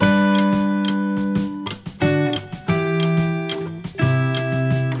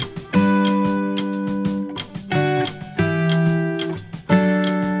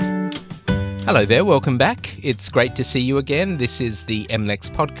Hello there, welcome back. It's great to see you again. This is the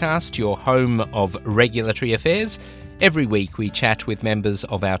MLEX podcast, your home of regulatory affairs. Every week we chat with members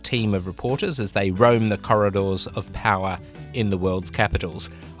of our team of reporters as they roam the corridors of power in the world's capitals.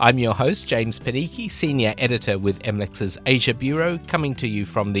 I'm your host, James Panichi, Senior Editor with MLEX's Asia Bureau, coming to you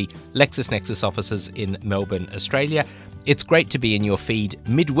from the LexisNexis offices in Melbourne, Australia. It's great to be in your feed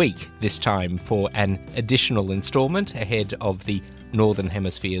midweek this time for an additional instalment ahead of the Northern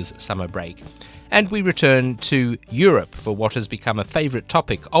Hemisphere's summer break. And we return to Europe for what has become a favourite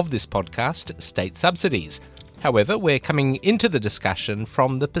topic of this podcast, state subsidies. However, we're coming into the discussion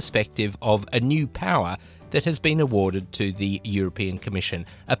from the perspective of a new power that has been awarded to the European Commission,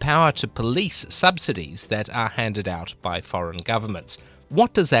 a power to police subsidies that are handed out by foreign governments.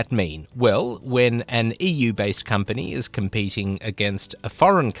 What does that mean? Well, when an EU-based company is competing against a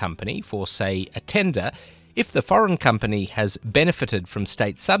foreign company for, say, a tender, if the foreign company has benefited from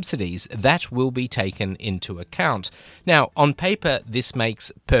state subsidies, that will be taken into account. Now, on paper, this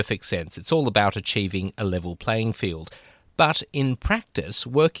makes perfect sense. It's all about achieving a level playing field. But in practice,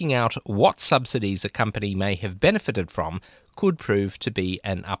 working out what subsidies a company may have benefited from could prove to be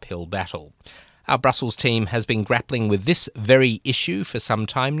an uphill battle. Our Brussels team has been grappling with this very issue for some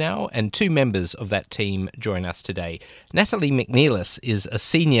time now, and two members of that team join us today. Natalie McNeilis is a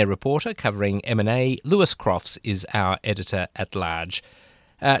senior reporter covering M&A. Lewis Crofts is our editor-at-large.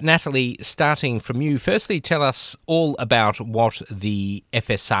 Natalie, starting from you, firstly tell us all about what the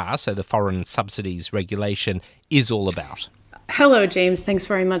FSR, so the Foreign Subsidies Regulation, is all about. Hello, James. Thanks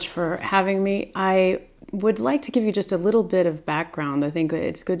very much for having me. I would like to give you just a little bit of background. I think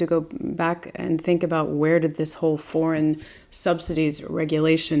it's good to go back and think about where did this whole foreign subsidies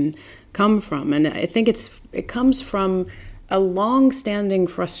regulation come from. And I think it comes from a long-standing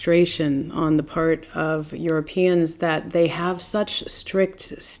frustration on the part of Europeans that they have such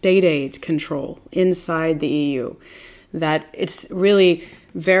strict state aid control inside the EU that it's really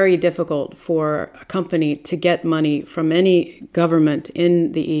very difficult for a company to get money from any government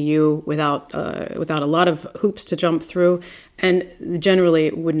in the EU without a lot of hoops to jump through, and generally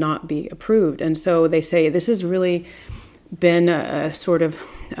it would not be approved. And so they say this has really been a sort of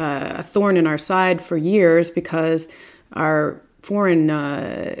a thorn in our side for years because our foreign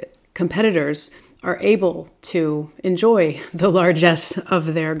competitors are able to enjoy the largesse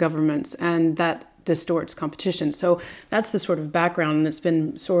of their governments, and that distorts competition. So that's the sort of background, and it's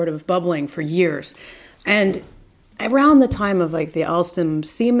been sort of bubbling for years. And around the time of like the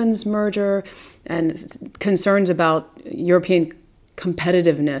Alstom-Siemens merger and concerns about European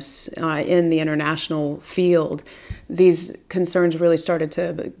competitiveness in the international field, these concerns really started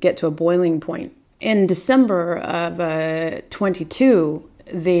to get to a boiling point. In December of 22,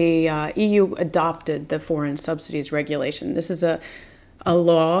 the EU adopted the Foreign Subsidies Regulation. This is a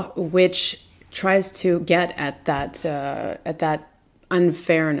law which tries to get at that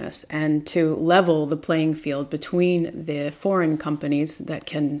unfairness and to level the playing field between the foreign companies that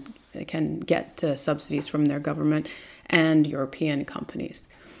can get subsidies from their government and European companies.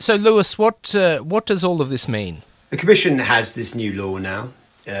 So, Lewis, what does all of this mean? The Commission has this new law now,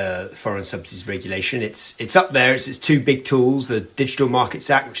 Foreign Subsidies Regulation. It's up there. It's two big tools: the Digital Markets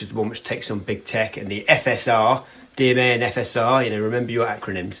Act, which is the one which takes on big tech, and the FSR, DMA and FSR. Remember your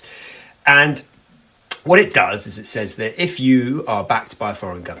acronyms. And what it does is it says that if you are backed by a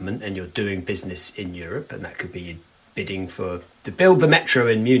foreign government and you're doing business in Europe, and that could be bidding to build the metro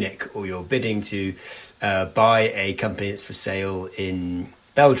in Munich, or you're bidding to buy a company that's for sale in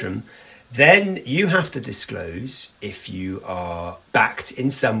Belgium, then you have to disclose if you are backed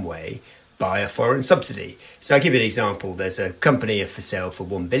in some way by a foreign subsidy. So I'll give you an example. There's a company for sale for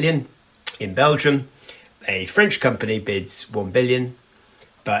 1 billion in Belgium. A French company bids 1 billion.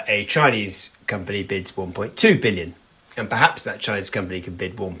 But a Chinese company bids 1.2 billion. And perhaps that Chinese company can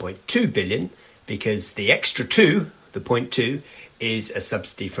bid 1.2 billion because the extra 2, the 0.2, is a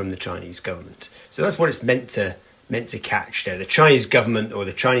subsidy from the Chinese government. So that's what it's meant to catch there. The Chinese government or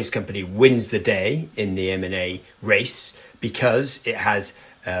the Chinese company wins the day in the M&A race because it has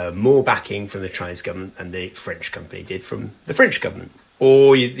more backing from the Chinese government than the French company did from the French government.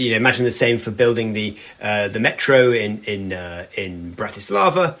 Or you imagine the same for building the metro in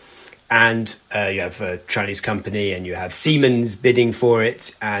Bratislava, and you have a Chinese company and you have Siemens bidding for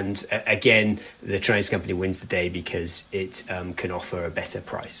it, and again the Chinese company wins the day because it can offer a better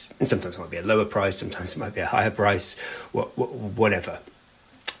price. And sometimes it might be a lower price, sometimes it might be a higher price, whatever.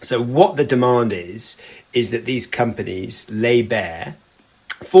 So what the demand is that these companies lay bare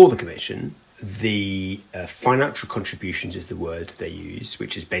for the Commission the financial contributions is the word they use,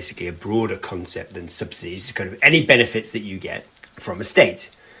 which is basically a broader concept than subsidies, kind of any benefits that you get from a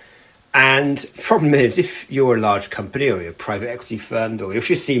state. And the problem is, if you're a large company or you're a private equity fund, or if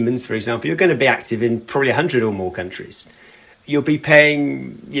you're Siemens, for example, you're going to be active in probably 100 or more countries. You'll be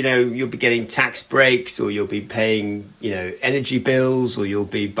paying, you'll be getting tax breaks, or you'll be paying, energy bills, or you'll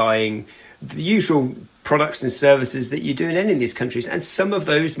be buying the usual products and services that you do in any of these countries. And some of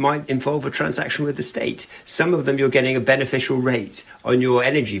those might involve a transaction with the state. Some of them you're getting a beneficial rate on your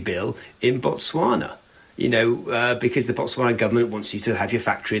energy bill in Botswana. Because the Botswana government wants you to have your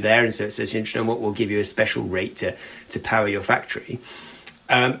factory there. And so it says, we'll give you a special rate to power your factory.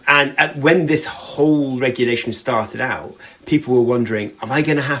 When this whole regulation started out, people were wondering, am I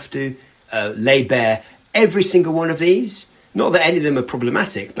going to have to lay bare every single one of these? Not that any of them are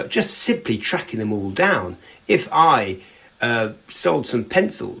problematic, but just simply tracking them all down. If I sold some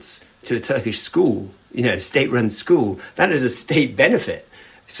pencils to a Turkish school, state-run school, that is a state benefit.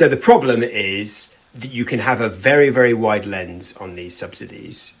 So the problem is that you can have a very, very wide lens on these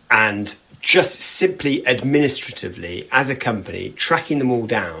subsidies, and just simply administratively, as a company, tracking them all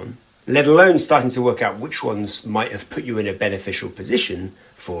down, let alone starting to work out which ones might have put you in a beneficial position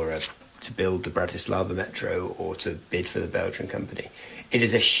to build the Bratislava metro or to bid for the Belgian company. It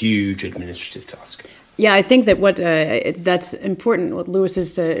is a huge administrative task. Yeah, I think that that's important. What Lewis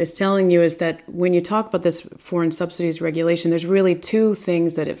is telling you is that when you talk about this foreign subsidies regulation, there's really two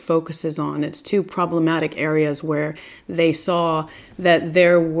things that it focuses on. It's two problematic areas where they saw that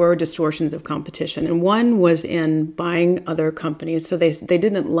there were distortions of competition. And one was in buying other companies. So they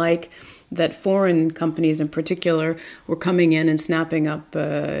didn't like that foreign companies in particular were coming in and snapping up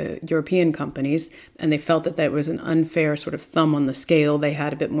European companies, and they felt that was an unfair sort of thumb on the scale. They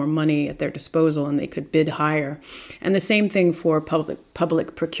had a bit more money at their disposal and they could bid higher. And the same thing for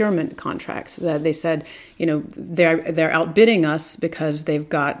public procurement contracts. That they said, they're outbidding us because they've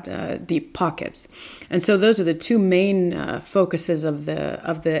got deep pockets. And so those are the two main focuses of the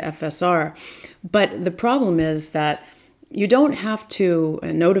FSR. But the problem is that you don't have to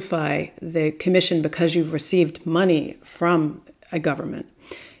notify the Commission because you've received money from a government.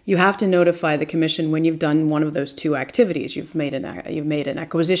 You have to notify the Commission when you've done one of those two activities. You've made an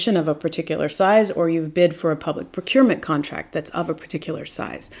acquisition of a particular size, or you've bid for a public procurement contract that's of a particular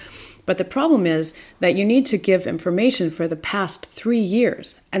size. But the problem is that you need to give information for the past 3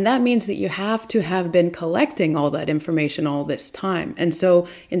 years. And that means that you have to have been collecting all that information all this time. And so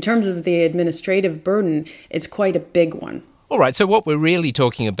in terms of the administrative burden, it's quite a big one. All right, so what we're really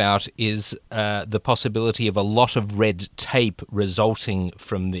talking about is the possibility of a lot of red tape resulting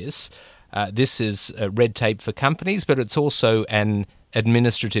from this. This is red tape for companies, but it's also an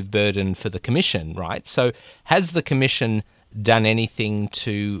administrative burden for the Commission, right? So has the Commission done anything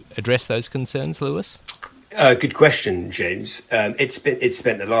to address those concerns, Lewis? Good question, James. It's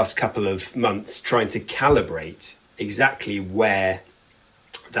spent the last couple of months trying to calibrate exactly where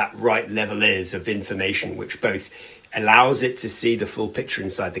that right level is of information, which both allows it to see the full picture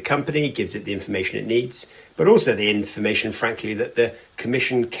inside the company, gives it the information it needs, but also the information, frankly, that the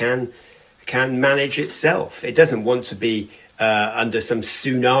Commission can manage itself. It doesn't want to be under some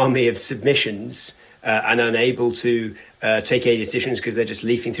tsunami of submissions and unable to take any decisions because they're just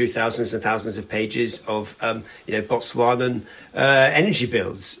leafing through thousands and thousands of pages of Botswanan energy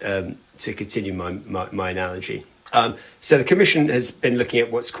bills, to continue my analogy. So the Commission has been looking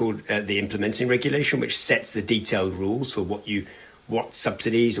at what's called the implementing regulation, which sets the detailed rules for what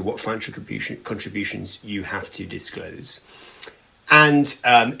subsidies or what financial contributions you have to disclose. And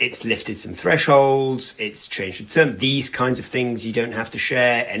it's lifted some thresholds, it's changed the term. These kinds of things you don't have to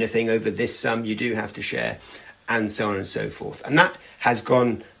share. Anything over this sum you do have to share, and so on and so forth. And that has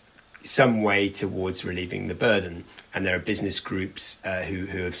gone some way towards relieving the burden. And there are business groups who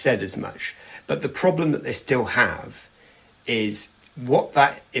have said as much. But the problem that they still have is what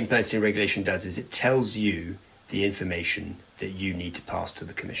that implementing regulation does is it tells you the information that you need to pass to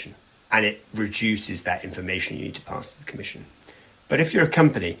the Commission. And it reduces that information you need to pass to the Commission. But if you're a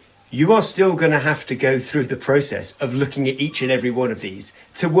company, you are still going to have to go through the process of looking at each and every one of these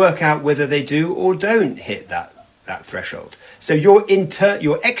to work out whether they do or don't hit that threshold. So your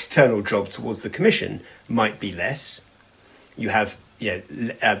external job towards the Commission might be less. You have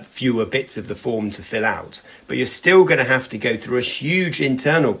fewer bits of the form to fill out, but you're still going to have to go through a huge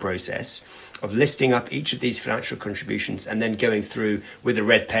internal process of listing up each of these financial contributions and then going through with a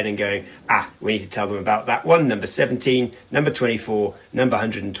red pen and going, we need to tell them about that one, number 17, number 24, number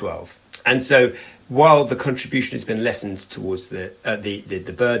 112. And so while the contribution has been lessened towards the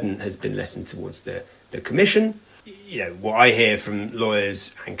burden has been lessened towards the Commission, what I hear from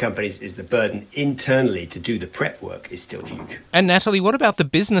lawyers and companies is the burden internally to do the prep work is still huge. And Natalie, what about the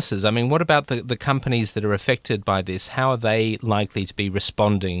businesses? I mean, what about the companies that are affected by this? How are they likely to be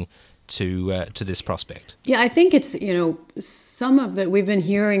responding to this prospect? Yeah, I think it's, some of that we've been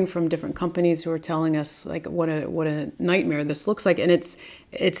hearing from different companies who are telling us like what a nightmare this looks like, and it's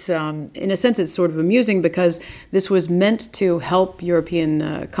in a sense it's sort of amusing because this was meant to help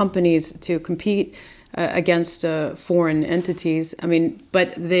European companies to compete against foreign entities.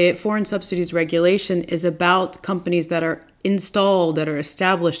 But the foreign subsidies regulation is about companies that are installed, that are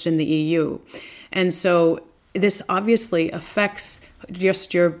established in the EU. And so this obviously affects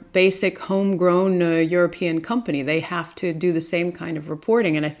just your basic homegrown European company. They have to do the same kind of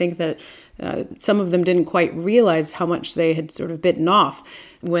reporting. And I think that some of them didn't quite realize how much they had sort of bitten off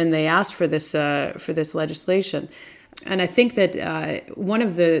when they asked for this legislation. And I think that one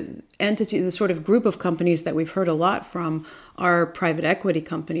of the entities, the sort of group of companies that we've heard a lot from are private equity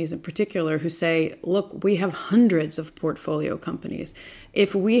companies in particular who say, look, we have hundreds of portfolio companies.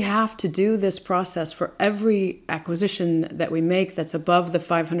 If we have to do this process for every acquisition that we make that's above the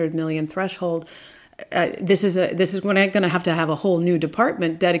 500 million threshold, this is when I'm going to have a whole new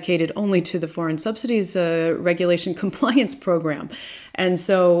department dedicated only to the foreign subsidies regulation compliance program. And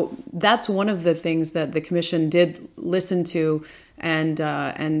so that's one of the things that the Commission did listen to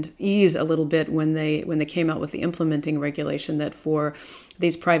and ease a little bit when they came out with the implementing regulation, that for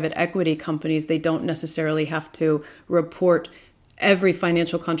these private equity companies, they don't necessarily have to report every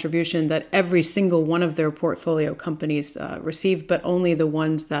financial contribution that every single one of their portfolio companies receive, but only the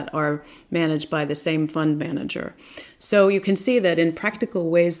ones that are managed by the same fund manager. So you can see that in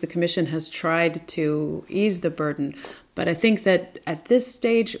practical ways, the Commission has tried to ease the burden. But I think that at this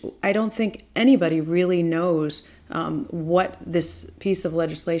stage, I don't think anybody really knows what this piece of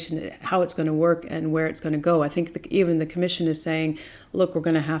legislation, how it's going to work and where it's going to go. I think even the Commission is saying, look, we're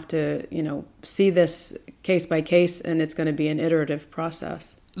going to have to, see this case by case, and it's going to be an iterative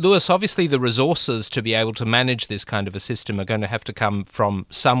process. Lewis, obviously the resources to be able to manage this kind of a system are going to have to come from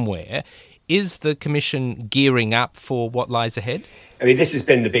somewhere. Is the Commission gearing up for what lies ahead? This has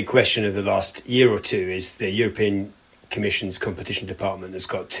been the big question of the last year or two, is the European Commission's competition department has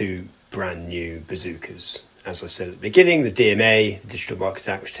got two brand new bazookas. As I said at the beginning, the DMA, the Digital Markets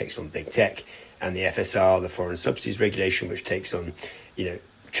Act, which takes on big tech, and the FSR, the foreign subsidies regulation, which takes on,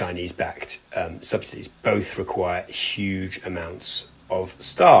 Chinese-backed subsidies. Both require huge amounts of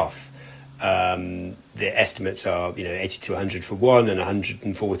staff. The estimates are, 80 to 100 for one and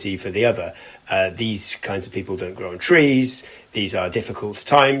 140 for the other. These kinds of people don't grow on trees. These are difficult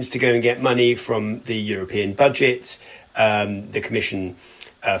times to go and get money from the European budget. The Commission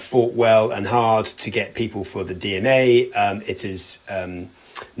fought well and hard to get people for the DMA. It has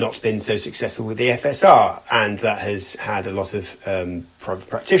not been so successful with the FSR, and that has had a lot of private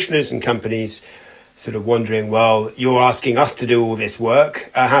practitioners and companies sort of wondering, well, you're asking us to do all this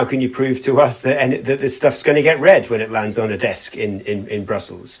work. How can you prove to us that this stuff's going to get read when it lands on a desk in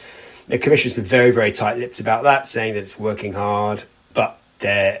Brussels? The Commission's been very, very tight-lipped about that, saying that it's working hard, but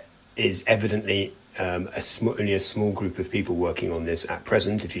there is evidently only a small group of people working on this at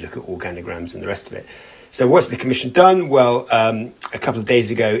present, if you look at organograms and the rest of it. So what's the Commission done? Well, a couple of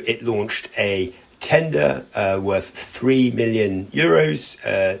days ago, it launched a tender worth 3 million euros,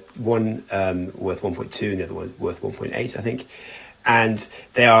 one worth 1.2 and the other one worth 1.8, I think. And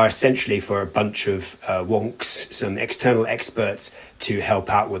they are essentially for a bunch of wonks, some external experts to help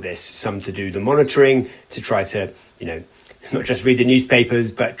out with this, some to do the monitoring, to try to, not just read the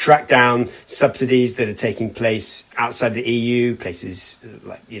newspapers, but track down subsidies that are taking place outside the EU, places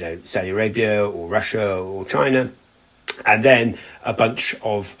like, Saudi Arabia or Russia or China. And then a bunch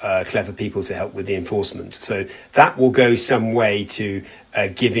of clever people to help with the enforcement. So that will go some way to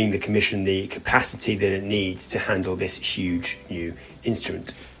giving the Commission the capacity that it needs to handle this huge new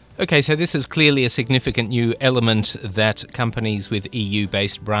instrument. Okay, so this is clearly a significant new element that companies with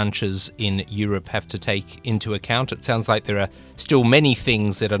EU-based branches in Europe have to take into account. It sounds like there are still many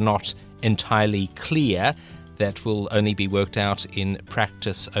things that are not entirely clear that will only be worked out in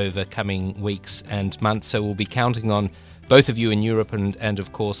practice over coming weeks and months. So we'll be counting on both of you in Europe and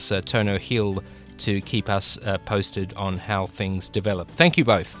of course, Tono Hill to keep us posted on how things develop. Thank you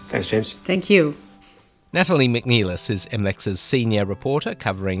both. Thanks, James. Thank you. Natalie McNeilis is MLEX's senior reporter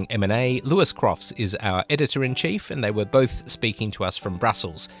covering M&A. Lewis Crofts is our editor-in-chief, and they were both speaking to us from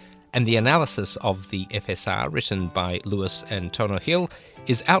Brussels. And the analysis of the FSR, written by Lewis and Tono Hill,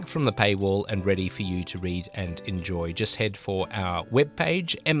 is out from the paywall and ready for you to read and enjoy. Just head for our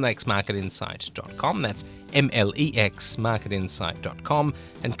webpage, mlexmarketinsight.com. That's mlexmarketinsight.com,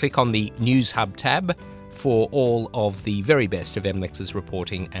 and click on the News Hub tab for all of the very best of MLEX's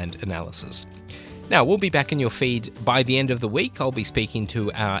reporting and analysis. Now, we'll be back in your feed by the end of the week. I'll be speaking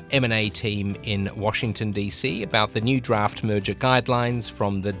to our M&A team in Washington, D.C. about the new draft merger guidelines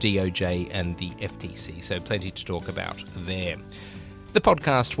from the DOJ and the FTC, so plenty to talk about there. The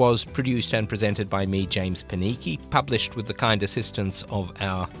podcast was produced and presented by me, James Panicki, published with the kind assistance of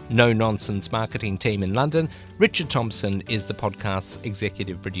our no-nonsense marketing team in London. Richard Thompson is the podcast's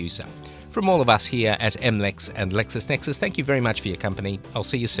executive producer. From all of us here at MLEX and LexisNexis, thank you very much for your company. I'll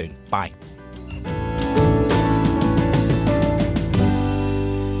see you soon. Bye.